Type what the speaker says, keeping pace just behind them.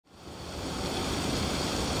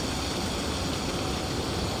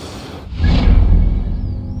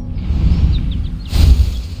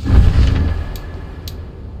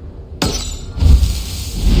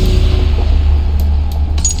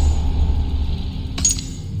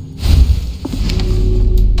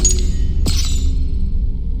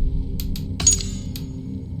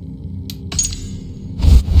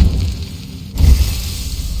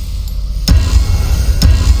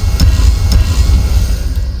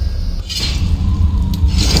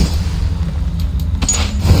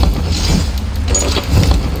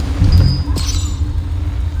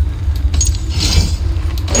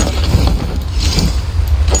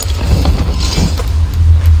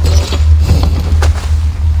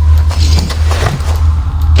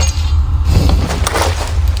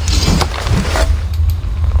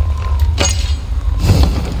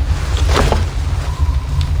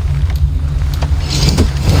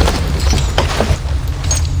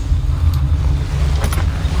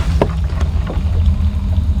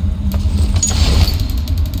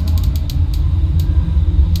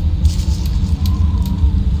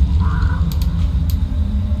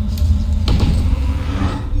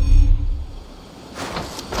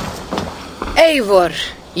Eivor,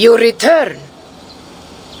 you return.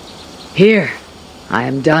 Here, I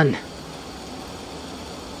am done.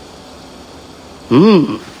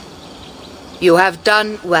 You have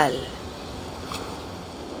done well.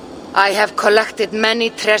 I have collected many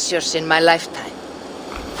treasures in my lifetime.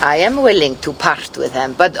 I am willing to part with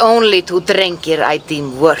them, but only to Drengir I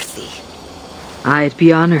deem worthy. I'd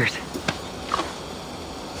be honored.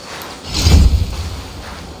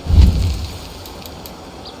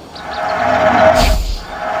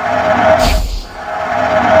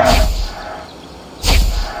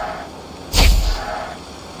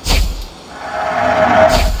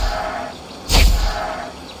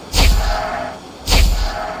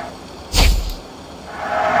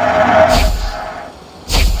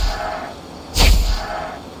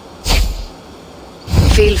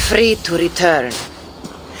 Feel free to return.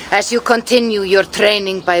 As you continue your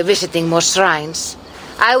training by visiting more shrines,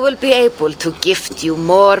 I will be able to gift you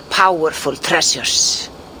more powerful treasures.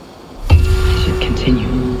 I should continue.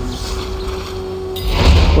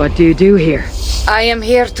 What do you do here? I am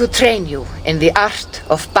here to train you in the art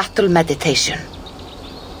of battle meditation.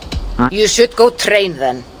 You should go train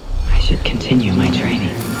then. I should continue my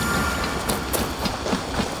training.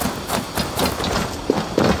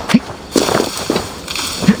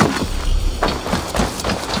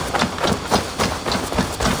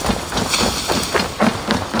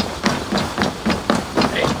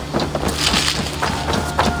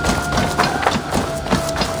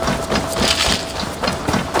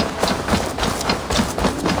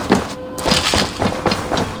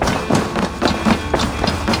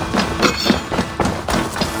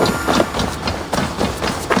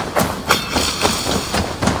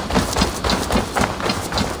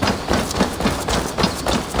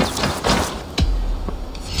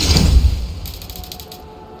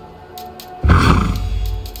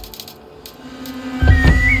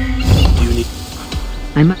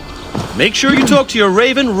 Make sure you talk to your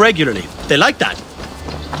raven regularly. They like that.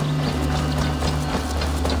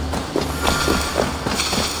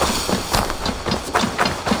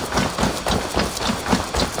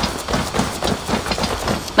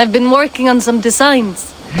 I've been working on some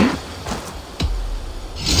designs.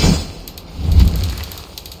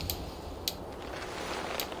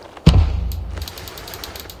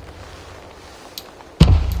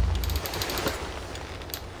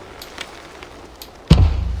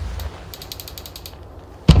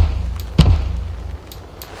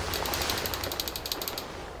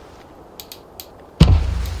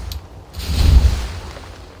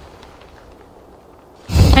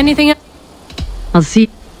 Anything else? I'll see.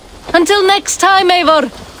 Until next time, Eivor!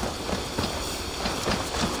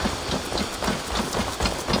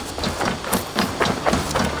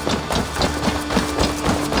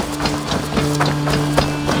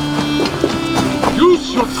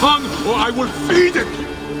 Use your tongue, or I will feed it!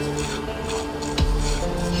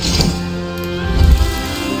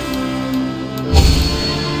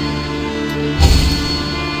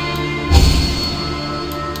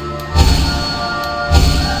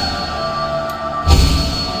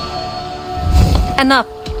 Enough.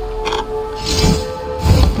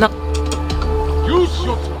 No. Use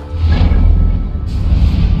your tongue.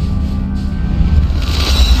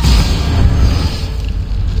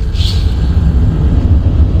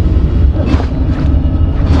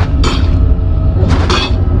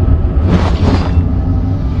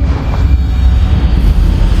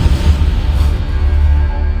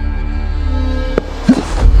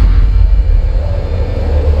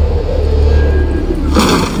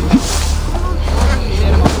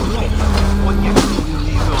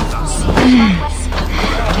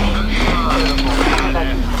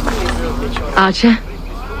 Archer,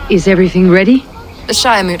 is everything ready? The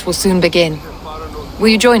Shiremoot will soon begin. Will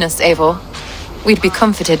you join us, Eivor? We'd be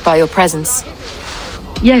comforted by your presence.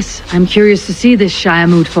 Yes, I'm curious to see this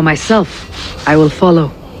Shiremoot for myself. I will follow.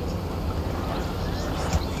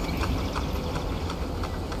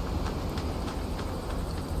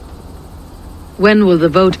 When will the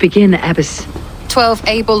vote begin, Abbess? 12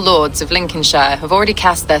 able lords of Lincolnshire have already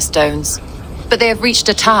cast their stones, but they have reached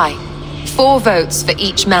a tie. 4 votes for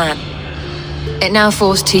each man. It now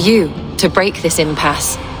falls to you to break this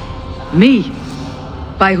impasse. Me?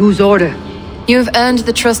 By whose order? You have earned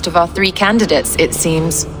the trust of our 3 candidates, it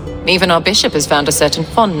seems. Even our bishop has found a certain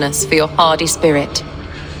fondness for your hardy spirit.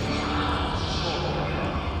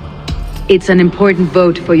 It's an important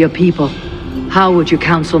vote for your people. How would you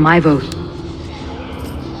counsel my vote?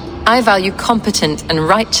 I value competent and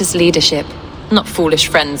righteous leadership, not foolish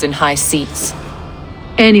friends in high seats.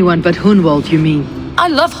 Anyone but Hunwald, you mean? I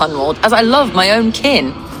love Hunwald as I love my own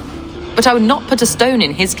kin. But I would not put a stone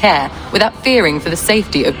in his care without fearing for the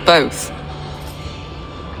safety of both.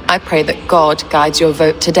 I pray that God guides your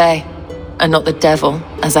vote today, and not the devil,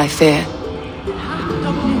 as I fear.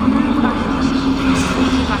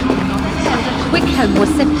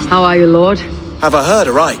 How are you, Lord? Have I heard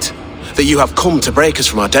aright that you have come to break us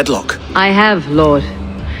from our deadlock? I have, Lord.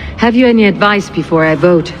 Have you any advice before I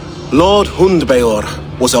vote? Lord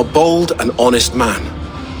Hundbeor was a bold and honest man,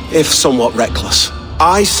 if somewhat reckless.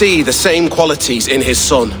 I see the same qualities in his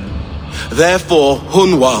son. Therefore,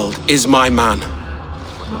 Hunwald is my man.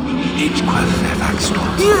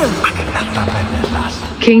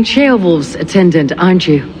 King Ceolwulf's attendant, aren't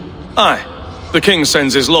you? Aye. The king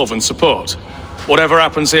sends his love and support. Whatever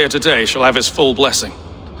happens here today shall have his full blessing.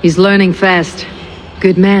 He's learning fast.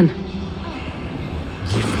 Good man.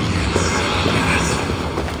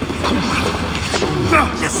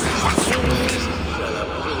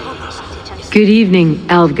 Good evening,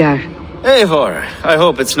 Alfgar. Eivor, I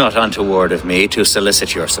hope it's not untoward of me to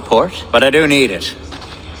solicit your support, but I do need it.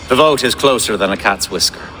 The vote is closer than a cat's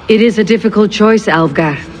whisker. It is a difficult choice,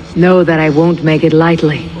 Alfgar. Know that I won't make it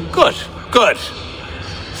lightly. Good, good.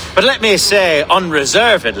 But let me say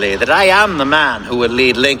unreservedly that I am the man who will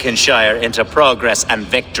lead Lincolnshire into progress and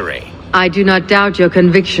victory. I do not doubt your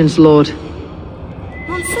convictions, Lord.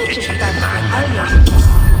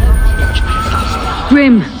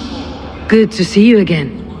 Grim, good to see you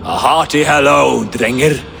again. A hearty hello,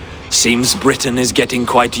 Drenger. Seems Britain is getting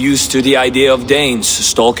quite used to the idea of Danes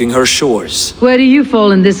stalking her shores. Where do you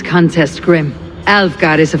fall in this contest, Grim?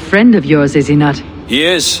 Alfgar is a friend of yours, is he not? He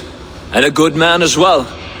is, and a good man as well.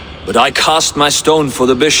 But I cast my stone for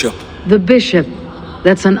the bishop. The bishop?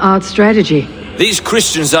 That's an odd strategy. These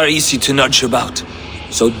Christians are easy to nudge about.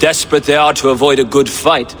 So desperate they are to avoid a good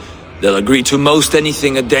fight, they'll agree to most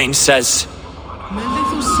anything a Dane says.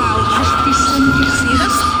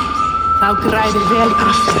 A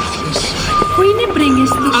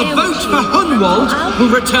vote for Hunwald will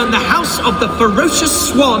return the House of the Ferocious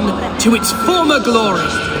Swan to its former glory.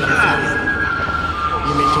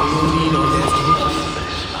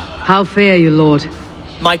 How fare you, Lord?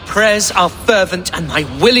 My prayers are fervent and my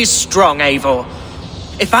will is strong, Eivor.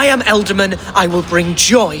 If I am Elderman, I will bring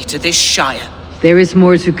joy to this shire. There is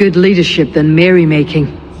more to good leadership than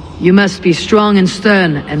merrymaking. You must be strong and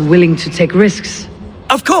stern and willing to take risks.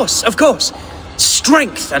 Of course, of course.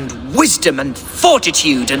 Strength and wisdom and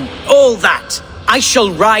fortitude and all that. I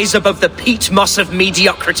shall rise above the peat moss of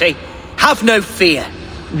mediocrity. Have no fear.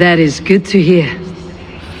 That is good to hear.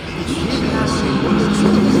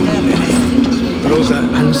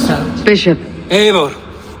 Bishop. Eivor,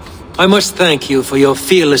 I must thank you for your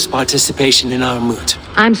fearless participation in our moot.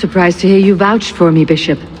 I'm surprised to hear you vouched for me,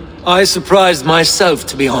 Bishop. I surprised myself,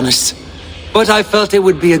 to be honest. But I felt it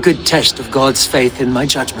would be a good test of God's faith in my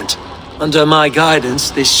judgment. Under my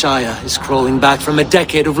guidance, this shire is crawling back from a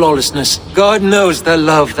decade of lawlessness. God knows the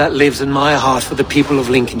love that lives in my heart for the people of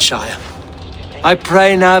Lincolnshire. I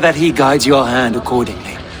pray now that he guides your hand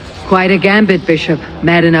accordingly. Quite a gambit, Bishop.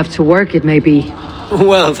 Mad enough to work, it may be.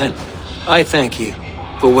 Well then, I thank you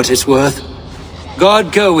for what it's worth.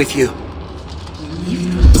 God go with you.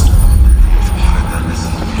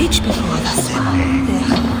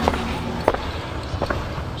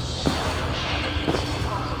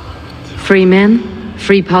 Free men,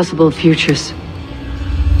 free possible futures.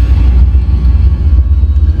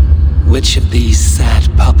 Which of these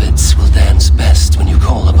sad puppets will dance best when you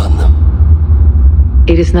call upon them?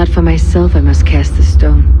 It is not for myself I must cast the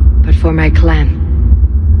stone, but for my clan.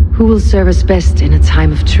 Who will serve us best in a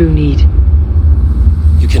time of true need?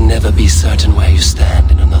 You can never be certain where you stand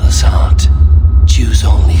in another's heart. Choose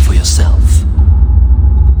only for yourself.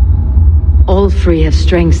 All three have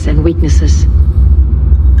strengths and weaknesses.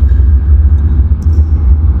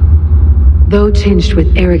 Though tinged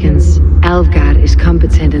with arrogance, Alfgar is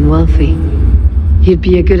competent and wealthy. He'd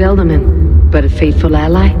be a good elderman, but a faithful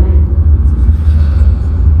ally?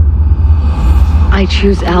 I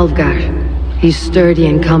choose Alfgar. He's sturdy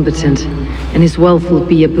and competent, and his wealth will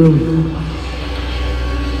be a boon.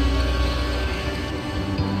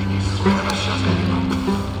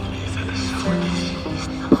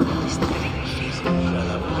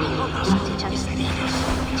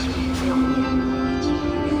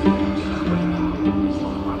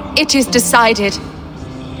 It is decided.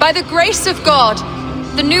 By the grace of God,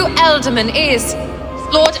 the new Elderman is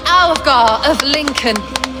Lord Alfgar of Lincoln.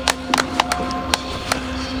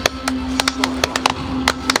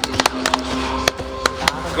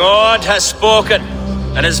 God has spoken,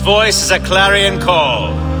 and his voice is a clarion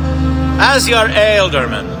call. As your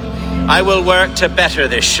Ealdorman, I will work to better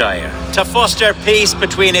this shire, to foster peace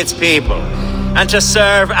between its people, and to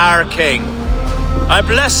serve our king. I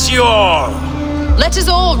bless you all. Let us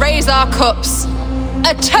all raise our cups.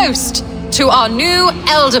 a toast to our new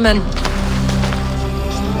Elderman.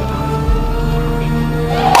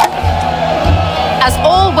 As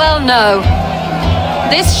all well know,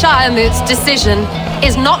 this Shiremoot's decision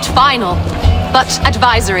is not final, but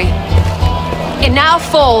advisory. It now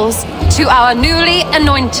falls to our newly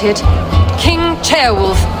anointed King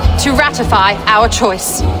Ceolwulf to ratify our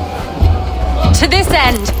choice. To this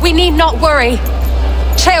end, we need not worry.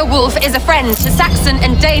 Ceolwulf is a friend to Saxon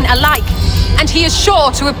and Dane alike, and he is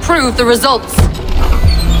sure to approve the results.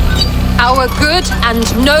 Our good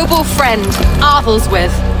and noble friend,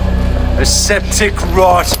 Arthelswith. A septic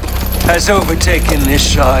rot has overtaken this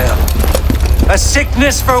Shire. A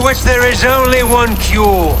sickness for which there is only one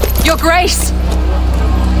cure. Your Grace!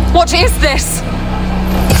 What is this?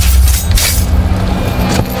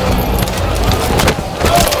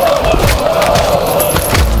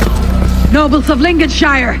 Nobles of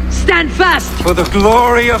Lincolnshire, stand fast! For the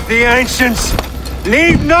glory of the ancients,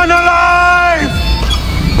 leave none alive!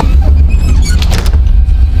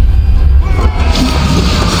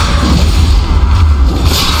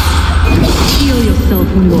 Heal yourself,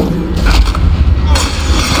 Unwald.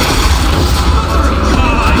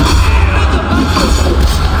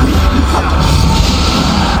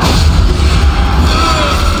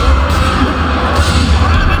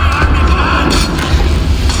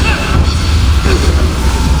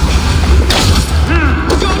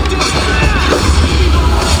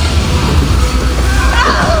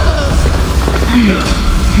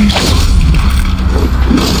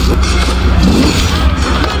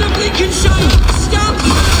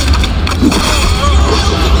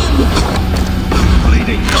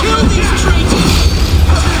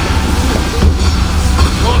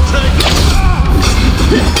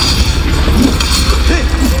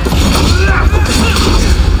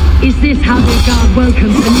 Is this how their god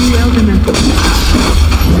welcomes a new Elderman?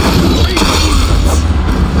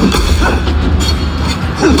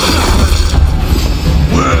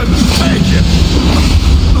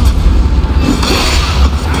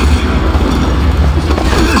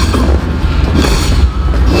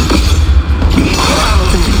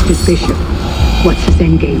 That's his bishop. What's his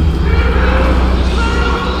endgame?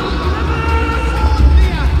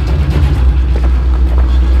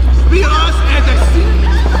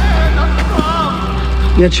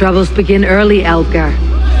 Your troubles begin early, Elfgar.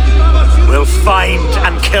 We'll find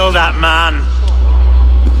and kill that man.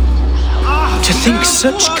 To think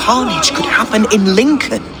such carnage could happen in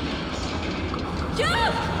Lincoln.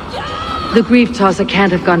 The grief tosser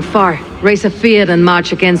can't have gone far. Raise a field and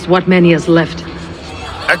march against what many is left.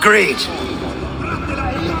 Agreed.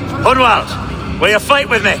 Hunwald, will you fight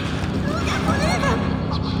with me?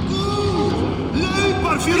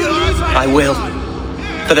 I will.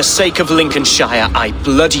 For the sake of Lincolnshire, I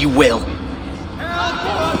bloody will.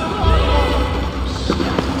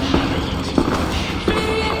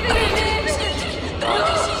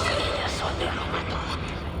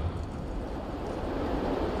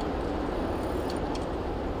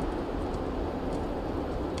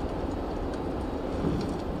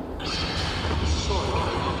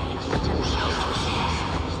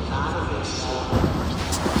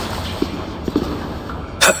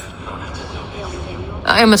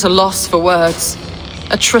 I am at a loss for words.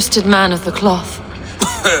 A trusted man of the cloth.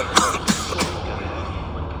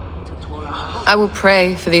 I will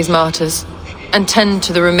pray for these martyrs, and tend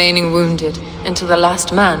to the remaining wounded until the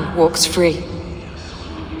last man walks free.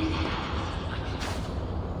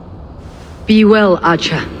 Be well,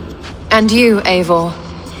 Archer. And you, Eivor.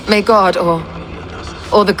 May God,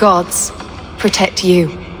 or the gods, protect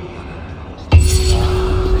you.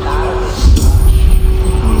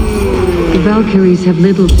 The Valkyries have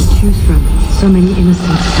little to choose from. So many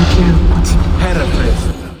innocents cut down. Herefrith.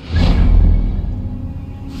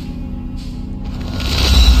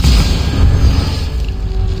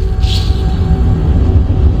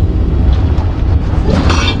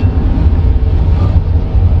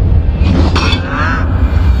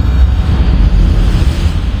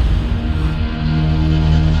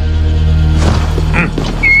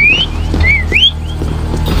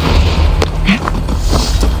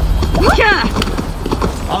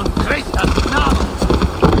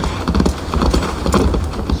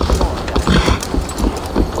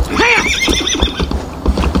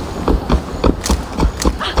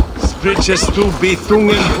 Riches to be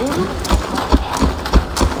thungen.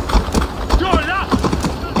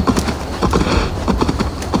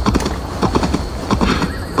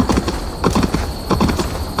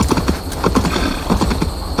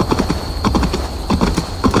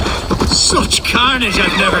 Such carnage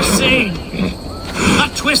I've never seen.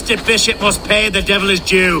 That twisted bishop must pay the devil his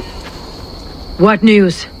due. What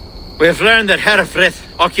news? We have learned that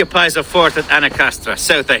Herefrith occupies a fort at Anecastre,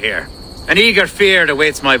 south of here. An eager fear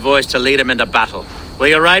awaits my voice to lead him into battle. Will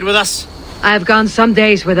you ride with us? I have gone some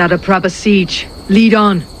days without a proper siege. Lead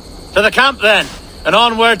on. To the camp, then, and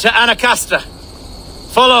onward to Anecastre.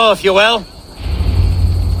 Follow, if you will.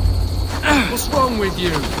 What's wrong with you?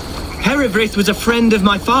 Herefrith was a friend of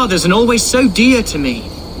my father's and always so dear to me.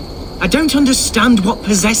 I don't understand what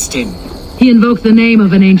possessed him. He invoked the name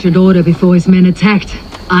of an ancient order before his men attacked.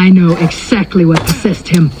 I know exactly what possessed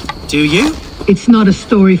him. Do you? It's not a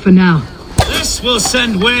story for now. This will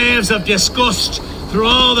send waves of disgust through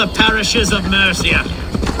all the parishes of Mercia.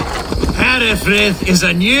 Herefrith is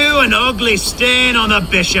a new and ugly stain on the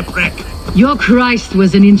bishopric. Your Christ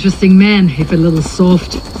was an interesting man, if a little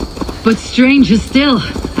soft. But stranger still,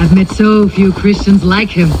 I've met so few Christians like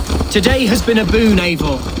him. Today has been a boon,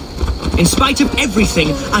 Eivor. In spite of everything,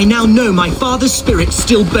 I now know my father's spirit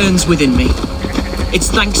still burns within me. It's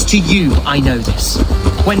thanks to you I know this.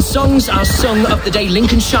 When songs are sung of the day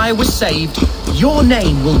Lincolnshire was saved, your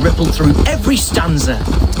name will ripple through every stanza.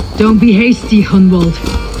 Don't be hasty, Hunwald.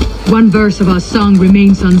 One verse of our song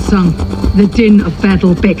remains unsung. The din of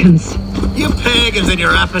battle beckons. You pagans and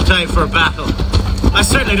your appetite for battle. I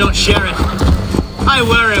certainly don't share it. I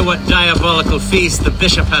worry what diabolical feast the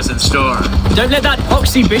bishop has in store. Don't let that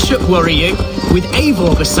poxy bishop worry you. With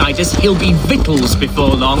Eivor beside us, he'll be victuals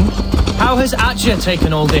before long. How has Atja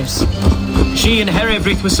taken all this? She and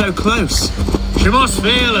Herefrith were so close. She must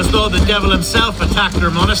feel as though the devil himself attacked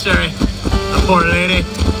her monastery. The poor lady.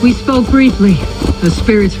 We spoke briefly. Her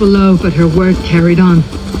spirits were low, but her word carried on.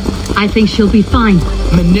 I think she'll be fine.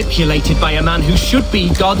 Manipulated by a man who should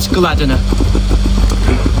be God's gladdener.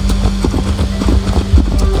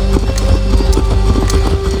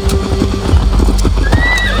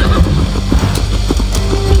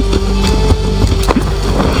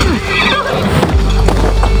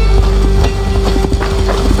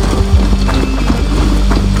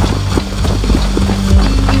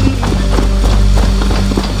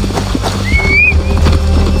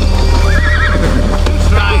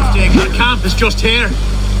 Is just here.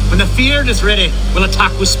 When the Feared is ready, we'll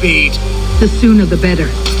attack with speed. The sooner the better.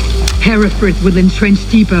 Herefrith will entrench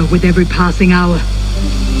deeper with every passing hour.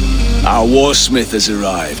 Our warsmith has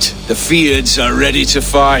arrived. The Feareds are ready to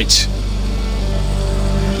fight.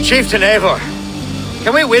 Chieftain Eivor,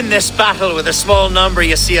 can we win this battle with the small number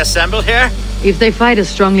you see assembled here? If they fight as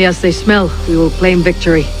strongly as they smell, we will claim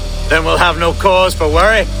victory. Then we'll have no cause for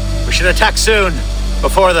worry. We should attack soon,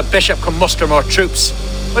 before the bishop can muster more troops.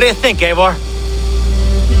 What do you think, Eivor?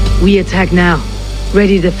 We attack now.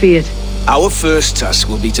 Ready to fight. Our first task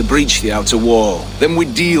will be to breach the outer wall. Then we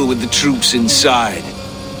deal with the troops inside.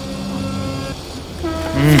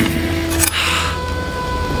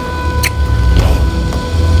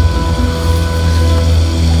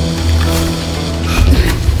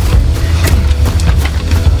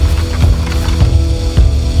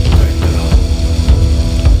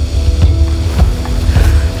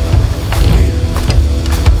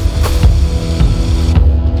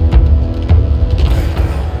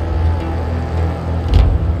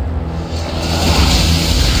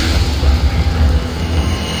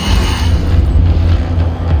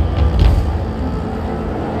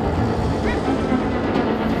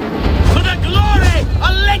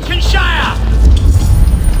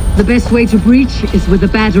 The best way to breach is with a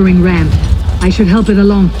battering ram. I should help it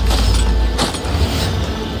along.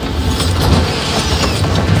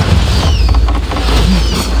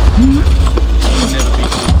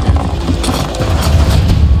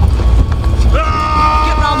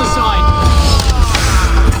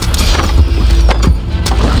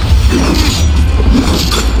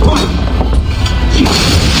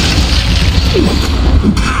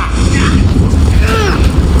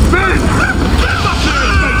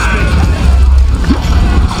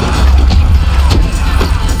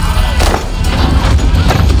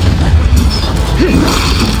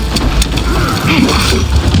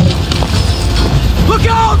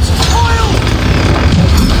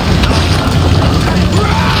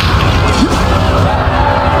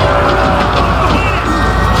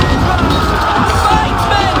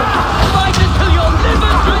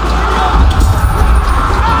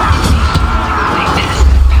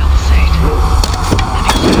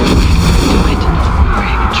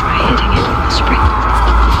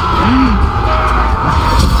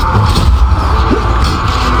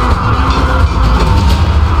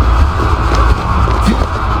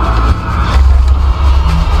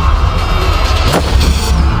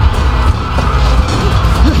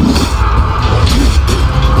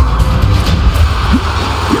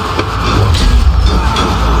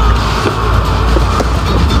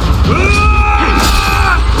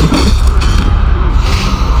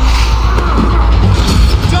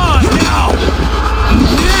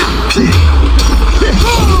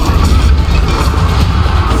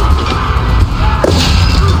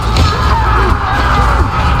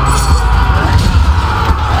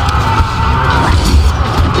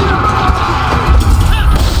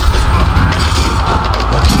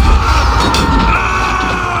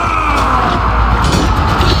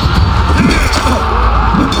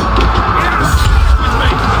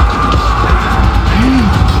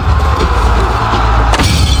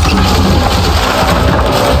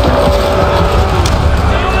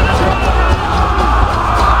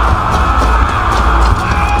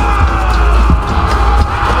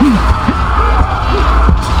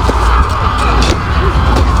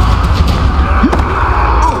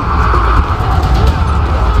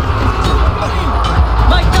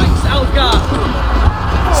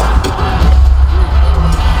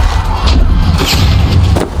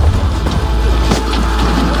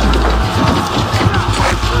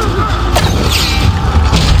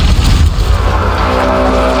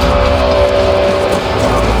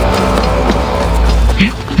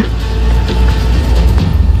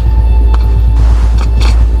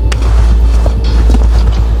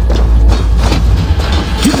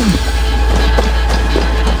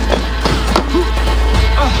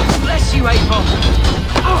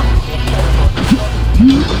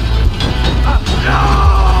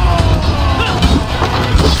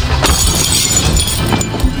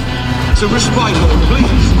 A respite, Lord,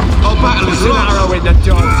 please. Our battle is lost. An arrow in the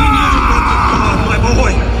dark. Oh, my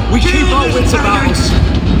boy. We keep our wits about us.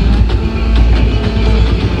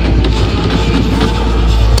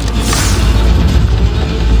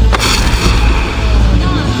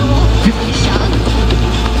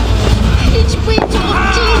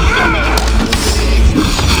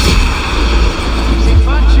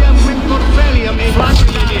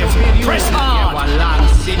 Press hard!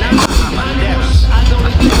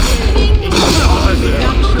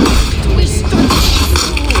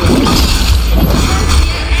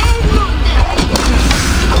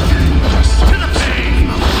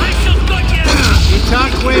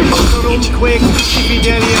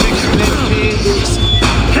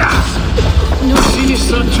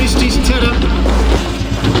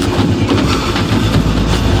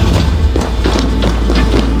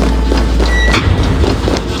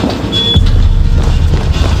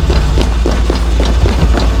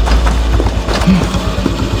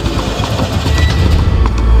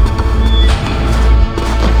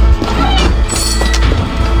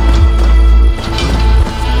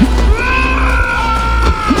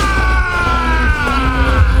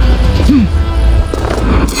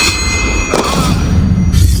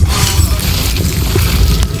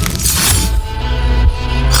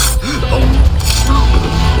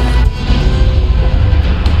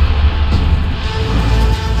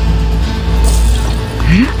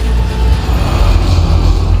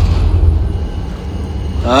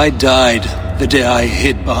 I died the day I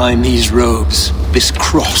hid behind these robes, this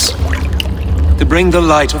cross. To bring the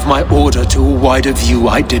light of my order to a wider view,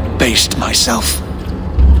 I debased myself.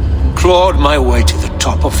 Clawed my way to the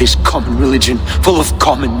top of this common religion, full of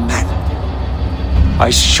common men. I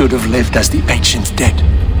should have lived as the ancient dead.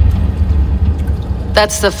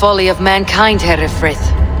 That's the folly of mankind,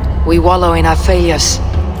 Herefrith. We wallow in our failures,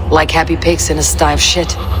 like happy pigs in a sty of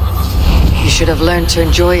shit. You should have learned to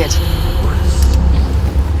enjoy it.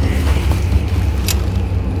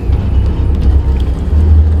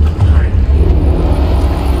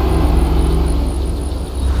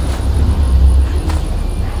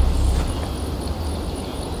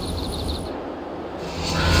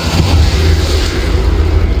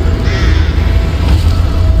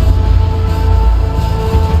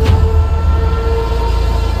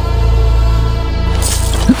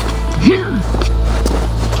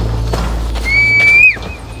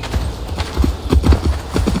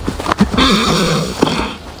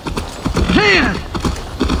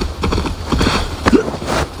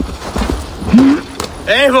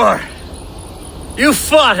 Eivor! You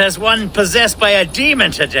fought as one possessed by a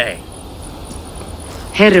demon today.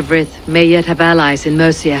 Herefrith may yet have allies in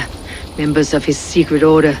Mercia, members of his secret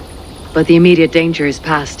order, but the immediate danger is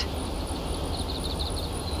past.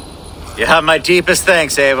 You have my deepest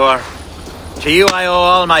thanks, Eivor. To you I owe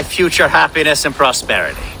all my future happiness and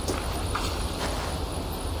prosperity.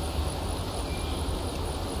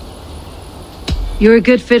 You're a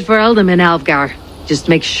good fit for Ealdorman, Alfgar. Just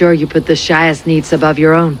make sure you put the Shire's needs above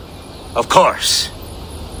your own. Of course.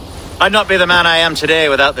 I'd not be the man I am today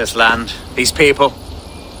without this land, these people.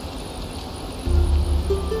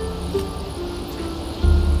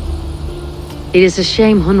 It is a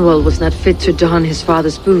shame Hunwald was not fit to don his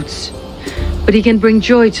father's boots. But he can bring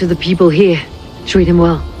joy to the people here. Treat him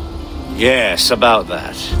well. Yes, about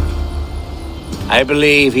that. I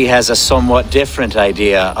believe he has a somewhat different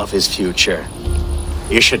idea of his future.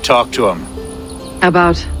 You should talk to him.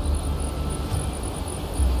 About?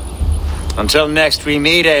 Until next we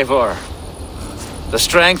meet, Eivor. The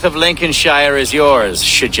strength of Lincolnshire is yours,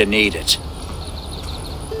 should you need it.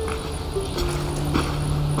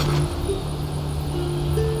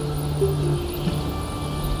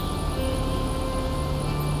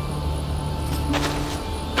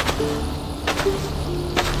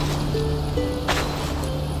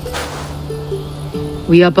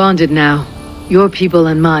 We are bonded now. Your people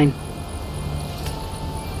and mine.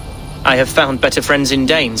 I have found better friends in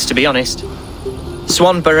Danes, to be honest.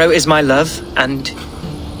 Swanborough is my love, and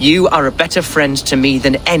you are a better friend to me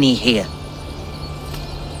than any here.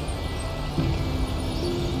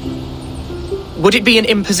 Would it be an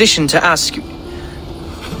imposition to ask...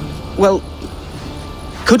 Well,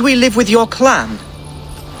 could we live with your clan?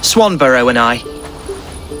 Swanborough and I.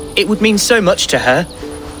 It would mean so much to her.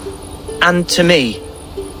 And to me.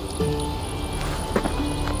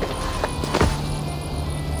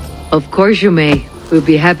 Of course you may. We'll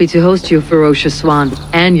be happy to host you, ferocious swan,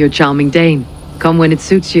 and your charming Dane. Come when it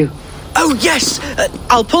suits you. Oh, yes!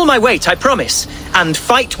 I'll pull my weight, I promise. And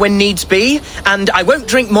fight when needs be, and I won't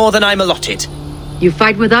drink more than I'm allotted. You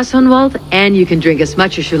fight with us, Hunwald, and you can drink as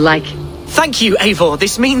much as you like. Thank you, Eivor.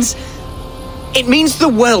 This means... it means the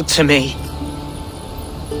world to me.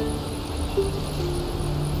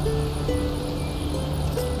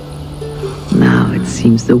 Now it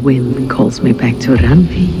seems the wind calls me back to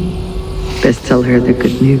Ranvi. Best tell her the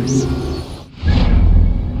good news.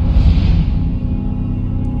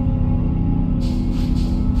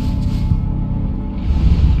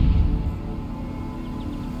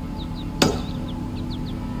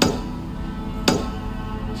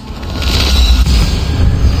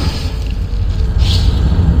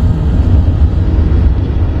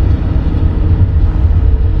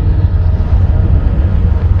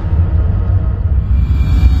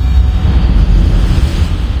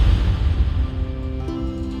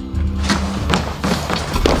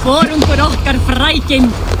 Forum Brokkr frækin.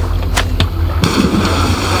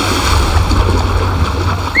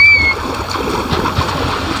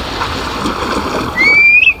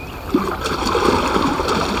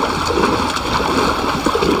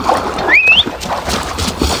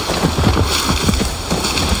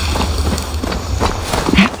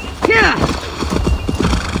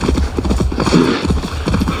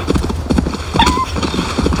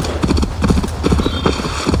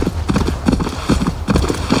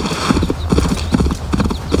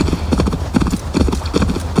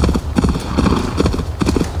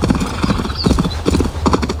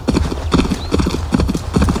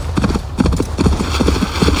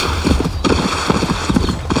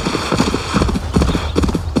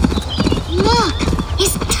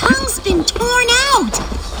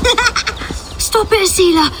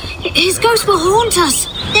 His ghost will haunt us.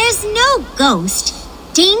 There's no ghost.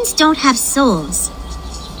 Danes don't have souls.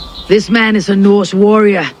 This man is a Norse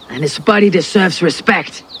warrior, and his body deserves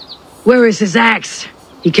respect. Where is his axe?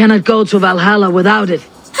 He cannot go to Valhalla without it.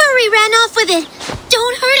 Hurry ran off with it.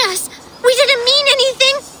 Don't hurt us. We didn't mean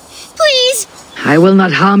anything. Please. I will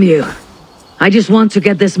not harm you. I just want to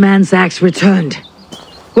get this man's axe returned.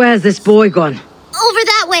 Where's this boy gone? Over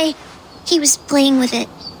that way. He was playing with it.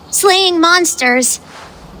 Slaying monsters.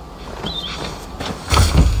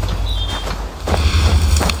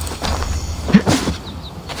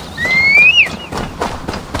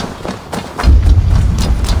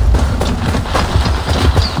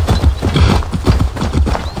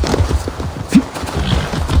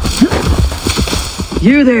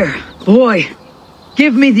 You there, boy.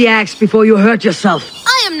 Give me the axe before you hurt yourself.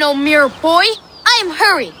 I am no mere boy. I am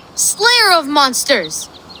Hurry, slayer of monsters.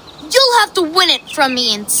 You'll have to win it from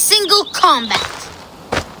me in single combat.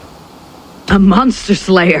 A monster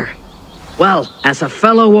slayer? Well, as a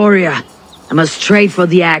fellow warrior, I must trade for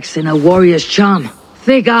the axe in a warrior's charm.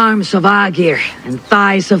 Thick arms of Aegir and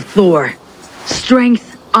thighs of Thor.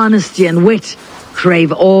 Strength, honesty, and wit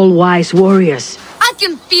crave all wise warriors. I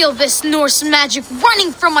can feel this Norse magic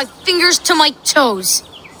running from my fingers to my toes.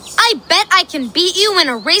 I bet I can beat you in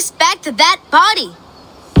a race back to that body.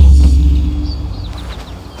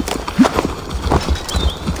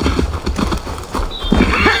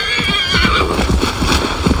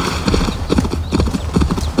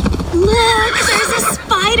 Look, there's a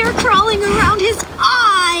spider crawling around his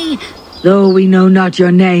eye. Though we know not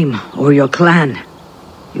your name or your clan,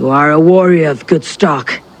 you are a warrior of good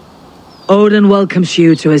stock. Odin welcomes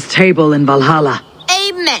you to his table in Valhalla.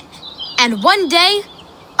 Amen. And one day,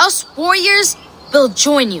 us warriors will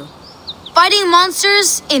join you, fighting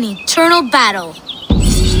monsters in eternal battle.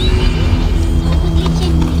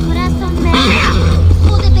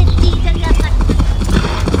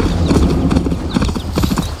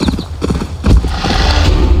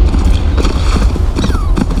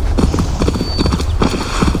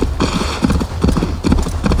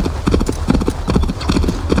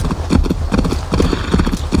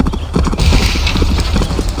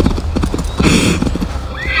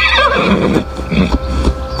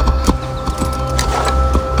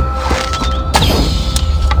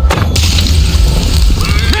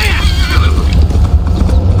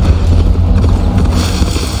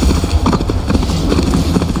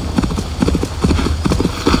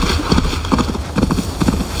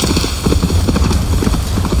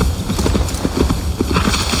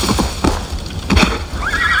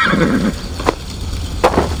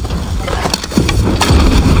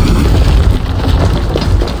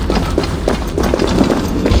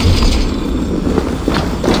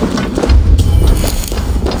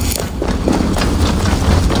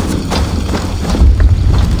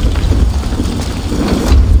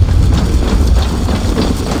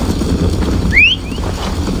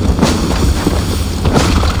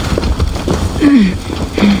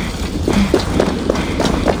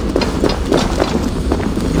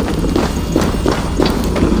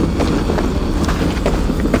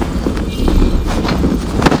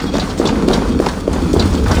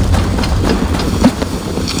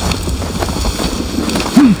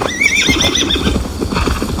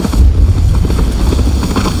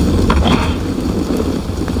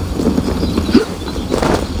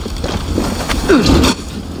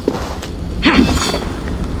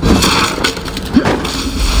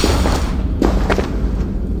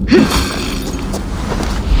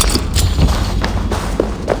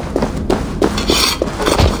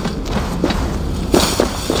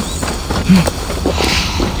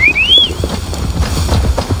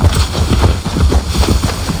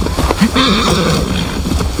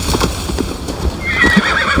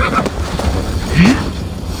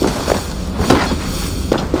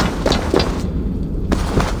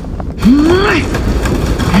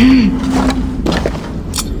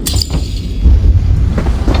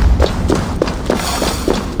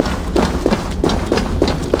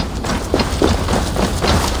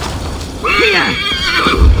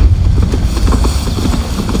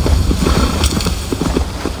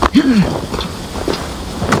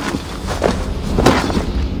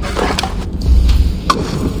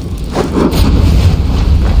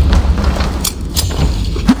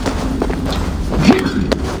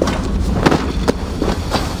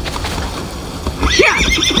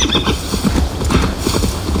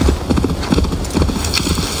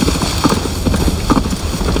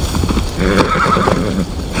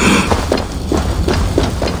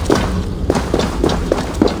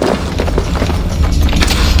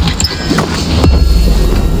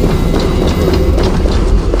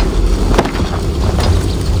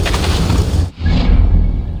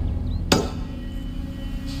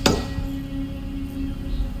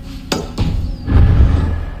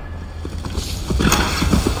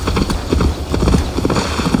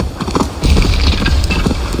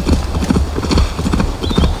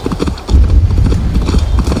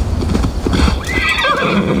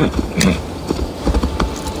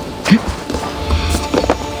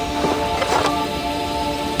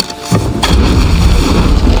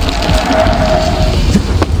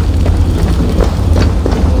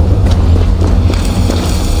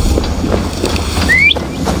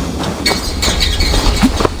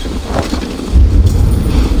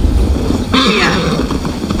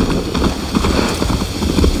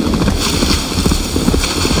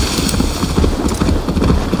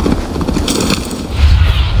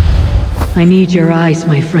 I need your eyes,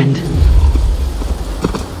 my friend.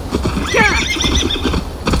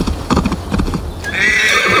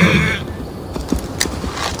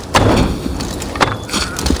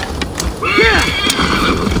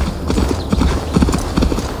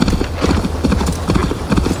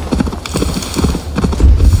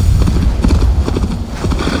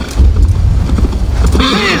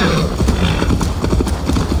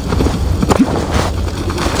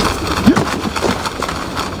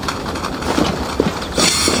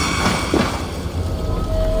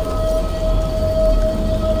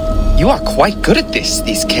 You are quite good at this,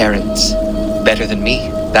 these Karens. Better than me,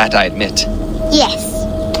 that I admit.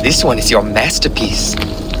 Yes. This one is your masterpiece.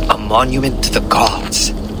 A monument to the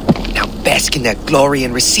gods. Now bask in their glory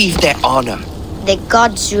and receive their honor. The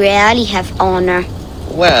gods rarely have honor.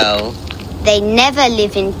 Well... They never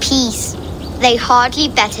live in peace. They hardly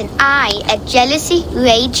bat an eye at jealousy,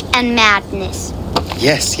 rage, and madness.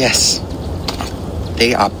 Yes, yes.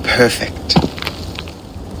 They are perfect.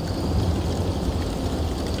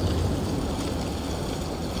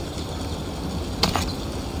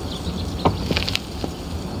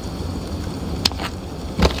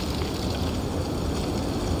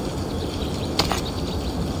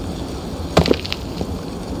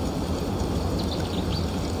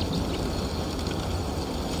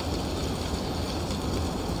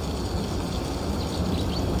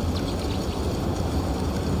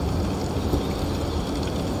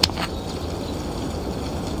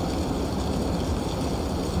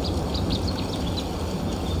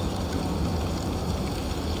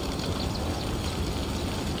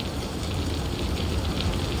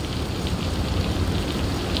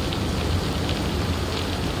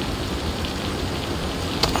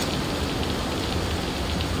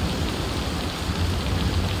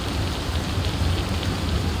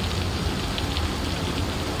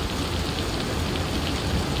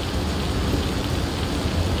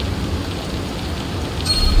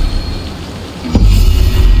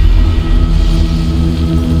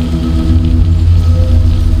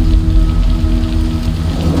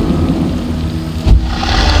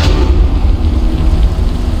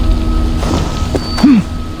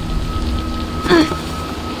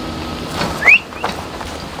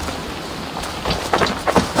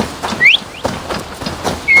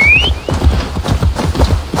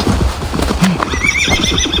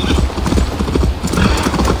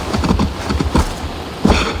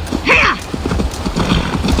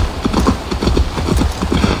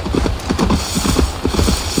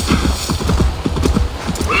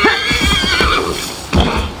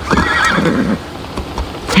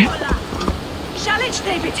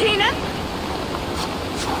 Katina?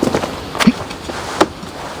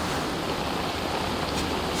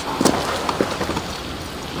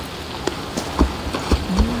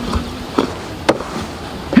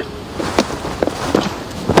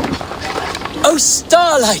 Oh,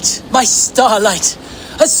 Starlight, my Starlight!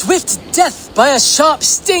 A swift death by a sharp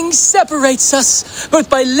sting separates us, both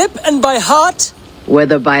by lip and by heart.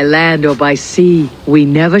 Whether by land or by sea, we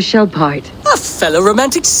never shall part. A fellow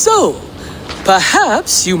romantic soul.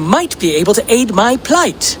 Perhaps you might be able to aid my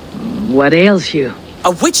plight. What ails you?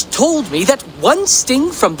 A witch told me that one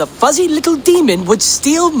sting from the fuzzy little demon would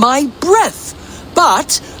steal my breath.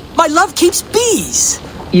 But my love keeps bees.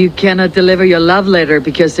 You cannot deliver your love letter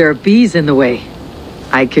because there are bees in the way.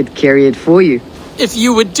 I could carry it for you. If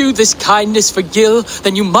you would do this kindness for Gil,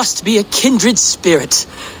 then you must be a kindred spirit.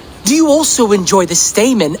 Do you also enjoy the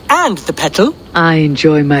stamen and the petal? I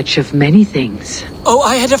enjoy much of many things. Oh,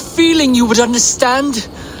 I had a feeling you would understand.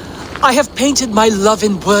 I have painted my love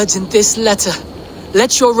in words in this letter.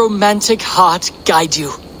 Let your romantic heart guide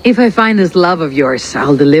you. If I find this love of yours,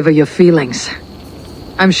 I'll deliver your feelings.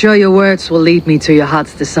 I'm sure your words will lead me to your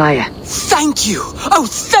heart's desire. Thank you! Oh,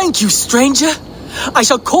 thank you, stranger! I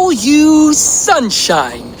shall call you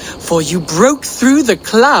Sunshine, for you broke through the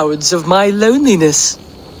clouds of my loneliness.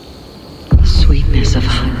 Sweetness of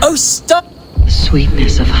honey. Oh, stop!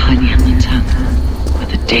 Sweetness of honey on the tongue, with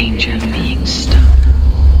the danger of being stung.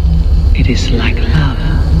 It is like love,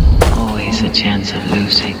 always a chance of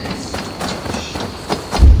losing.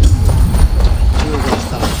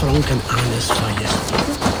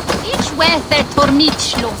 Each weather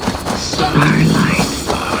tornichlo. Starlight.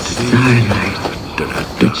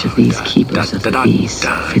 Which of these keepers of the bees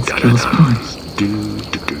fits Gil's points?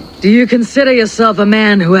 Do you consider yourself a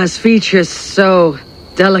man who has features so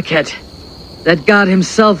delicate that God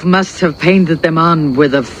himself must have painted them on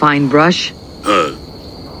with a fine brush?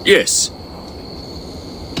 Yes.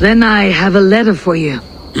 Then I have a letter for you.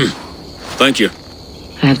 Thank you.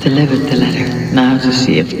 I have delivered the letter, now to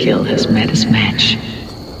see if Gil has met his match.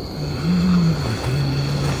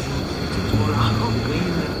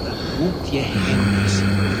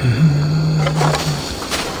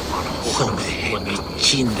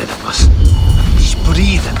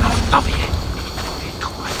 Spriden av Dhafin.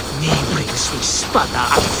 Ni brings vi spadda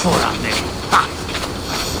att foran dig.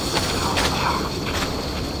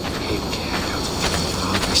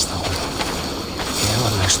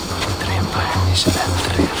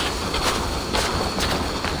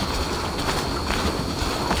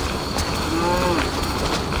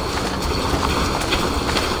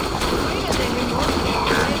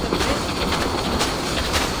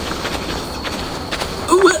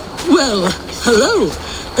 Well, hello.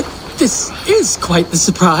 This is quite the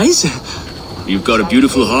surprise. You've got a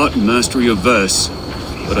beautiful heart and mastery of verse,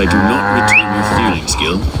 but I do not return your feelings,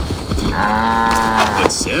 Gil. But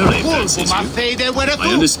Sarah fancies you.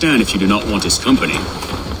 I understand if you do not want his company.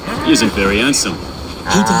 He isn't very handsome.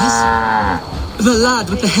 He does? The lad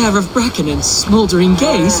with the hair of bracken and smouldering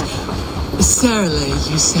gaze? Sarah,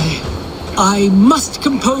 you say? I must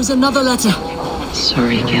compose another letter.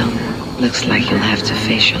 Sorry, Gil. Looks like you'll have to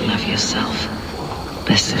face your love yourself.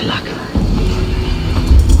 Best of luck.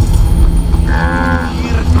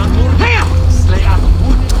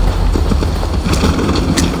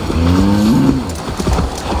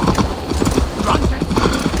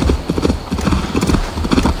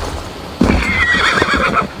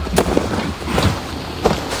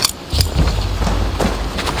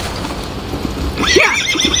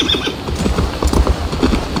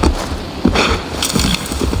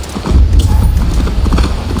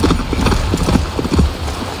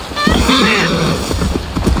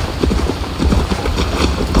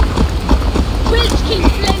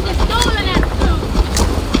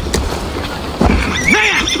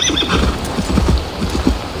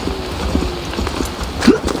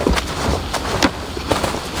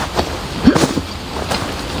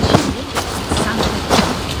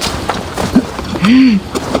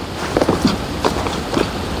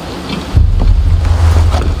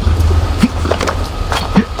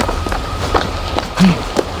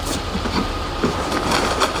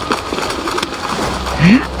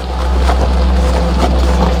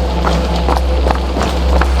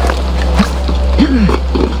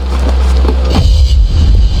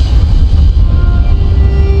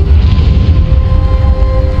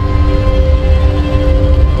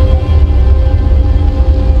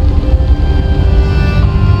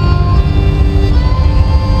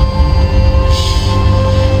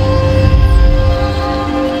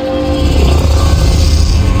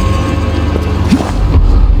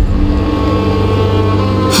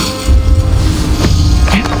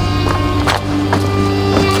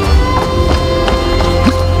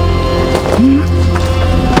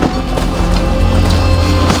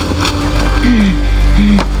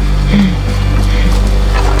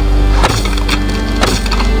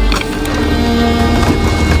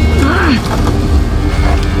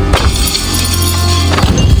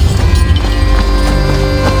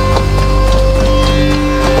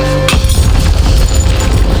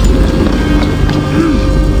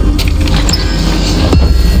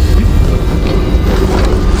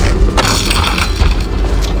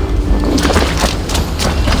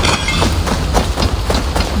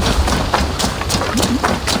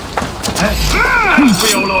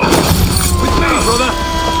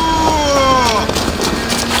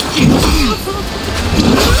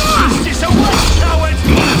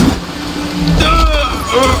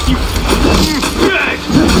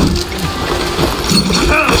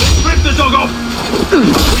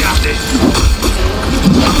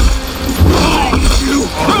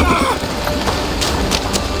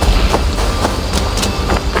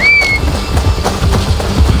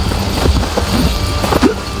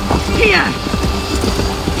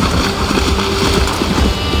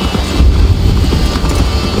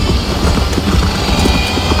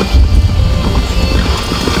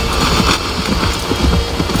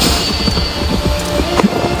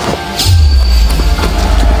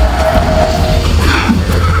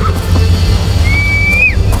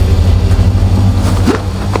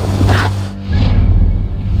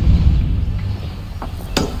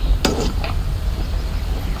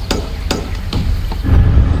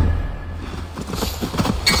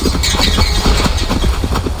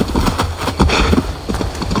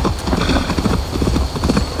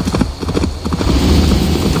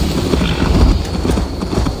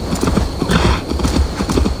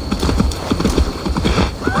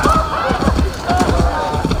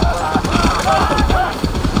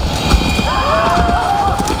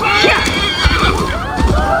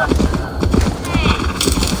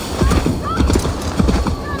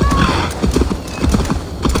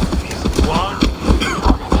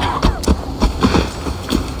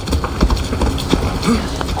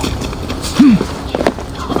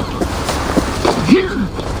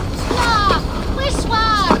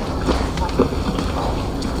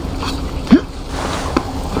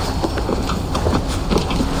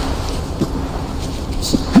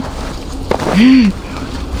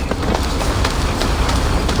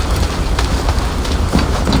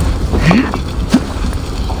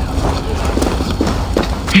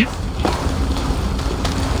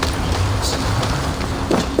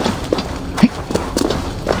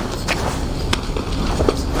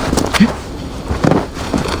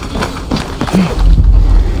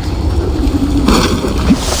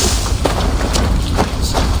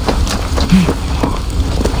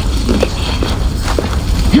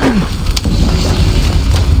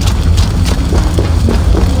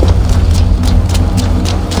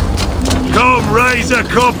 Raise a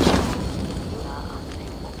cup!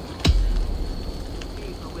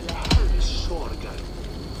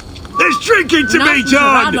 There's drinking to be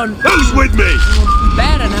done! Who's with me?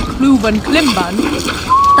 Bæren er kluven klimban.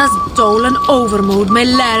 Das dolen overmoed me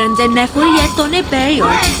leren den never yet on a bay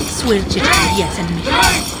or swirch it yet and me.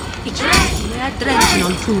 It's a drenching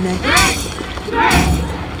on tune.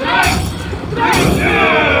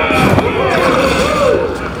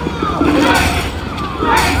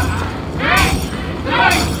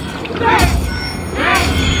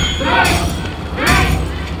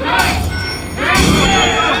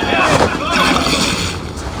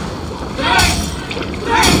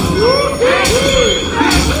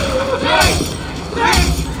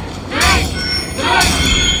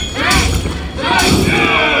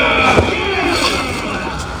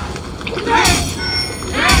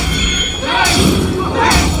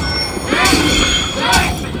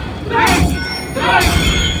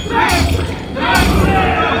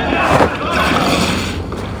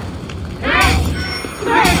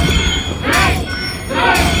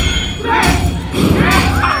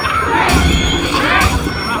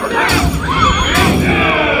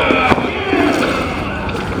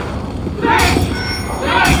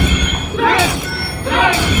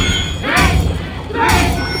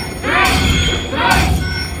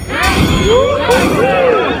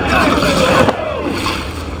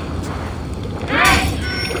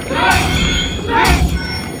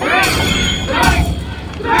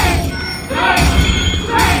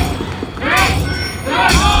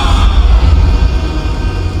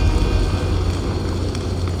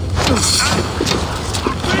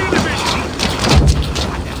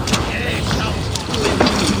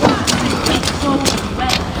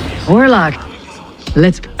 Warlock,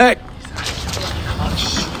 let's go.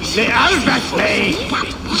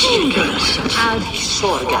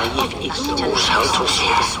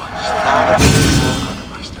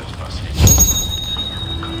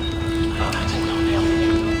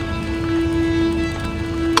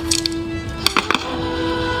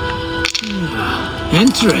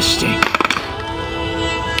 Interesting.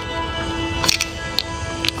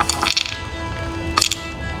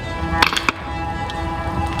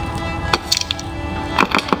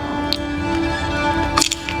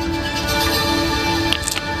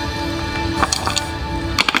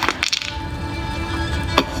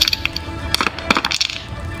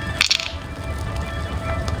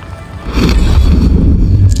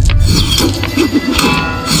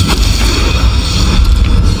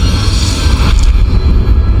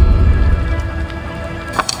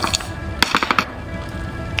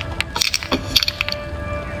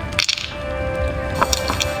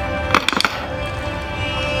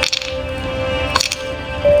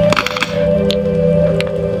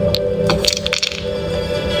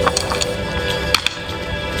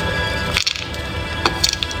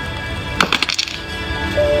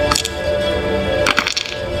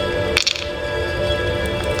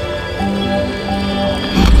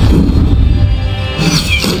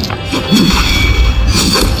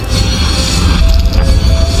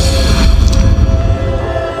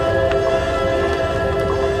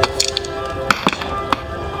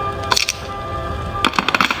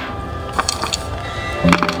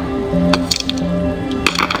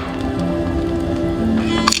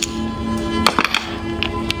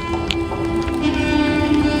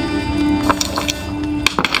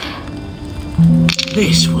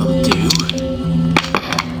 This will do.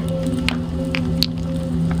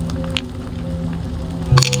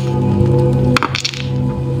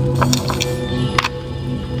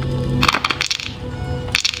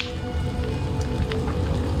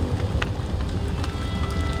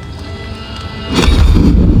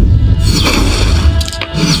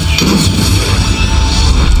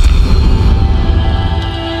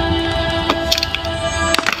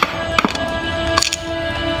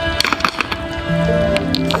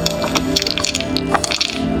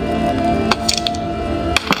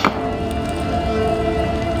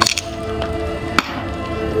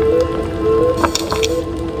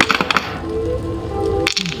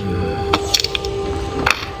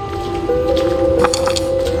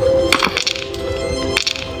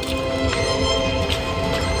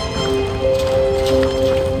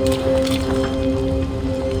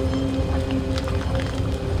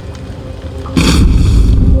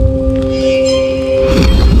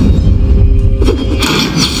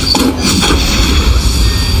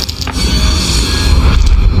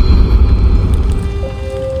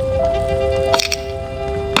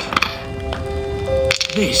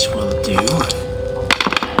 This will do.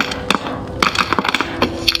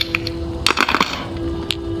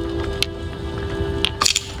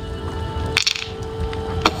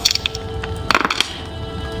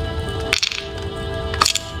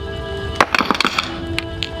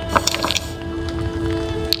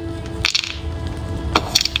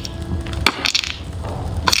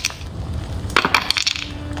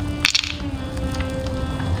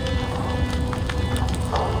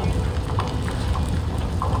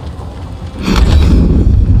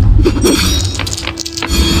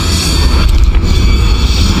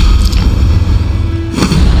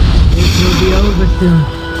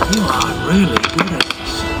 You are really good at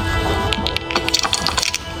this.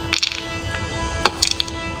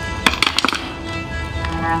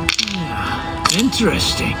 Yeah,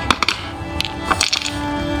 interesting.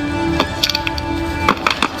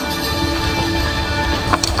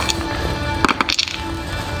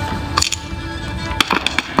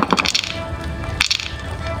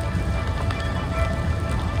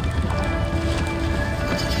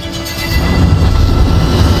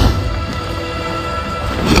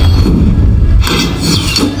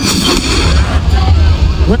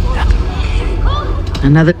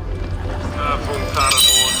 Another.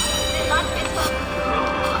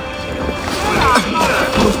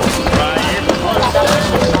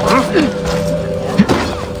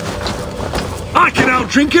 I can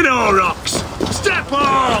out-drink an Aurochs! Step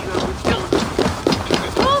up!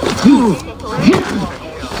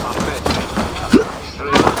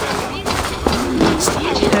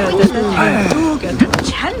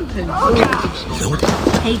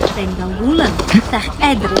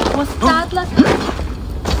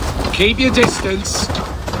 Keep your distance.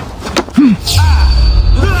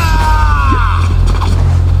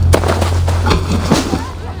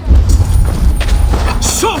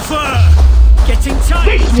 Suffer! Getting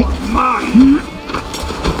tight! This one's mine!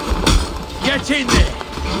 Get in there!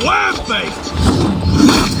 Worm bait!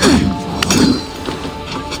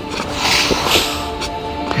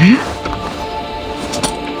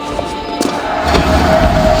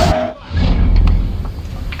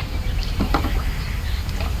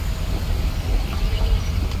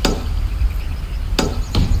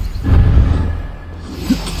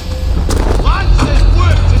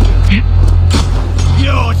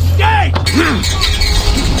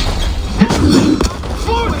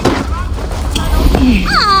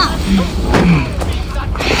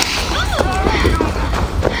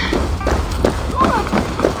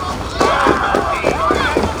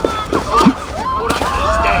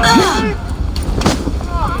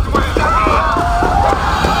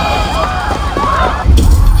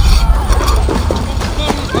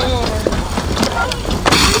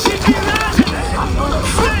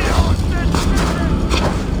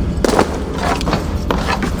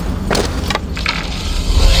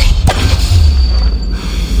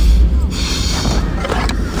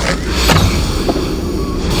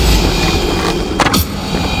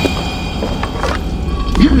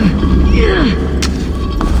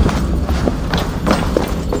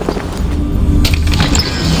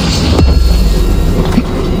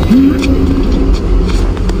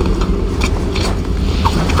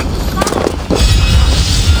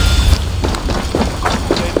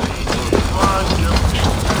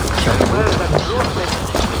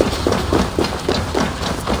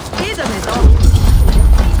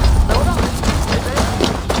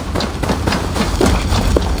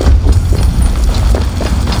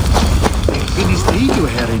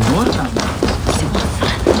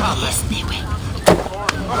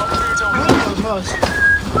 Must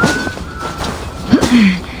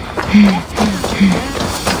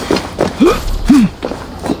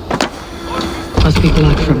be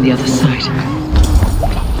blood from the other side.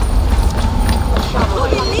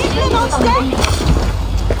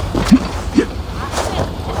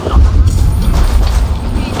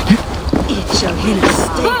 It shall hit us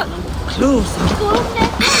closer.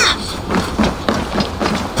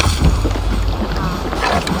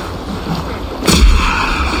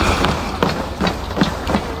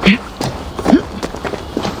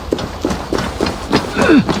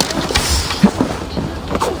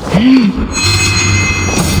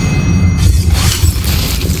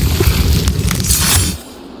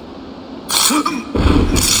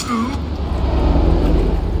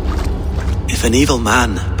 If an evil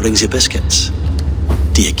man brings you biscuits,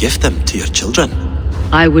 do you give them to your children?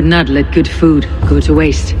 I would not let good food go to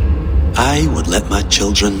waste. I would let my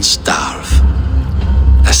children starve.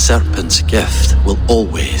 A serpent's gift will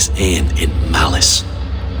always end in malice.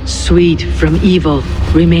 Sweet from evil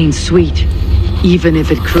remains sweet, even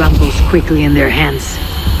if it crumbles quickly in their hands.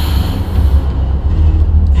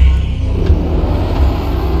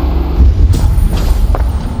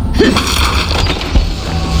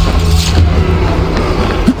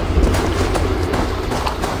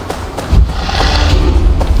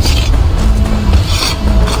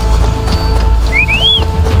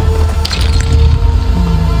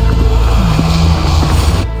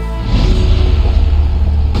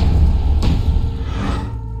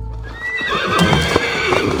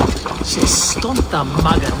 The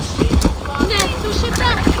muggins.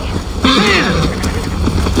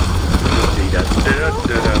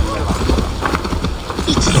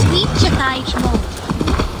 It's sweet to guide more.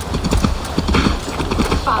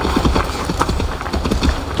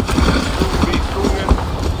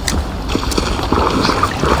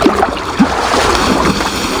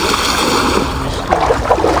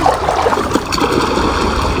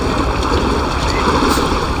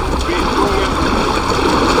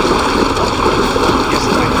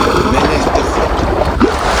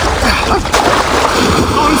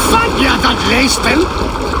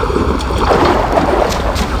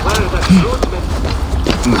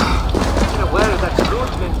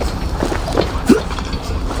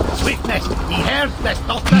 Sweetness, the hair's best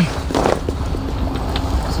doctor.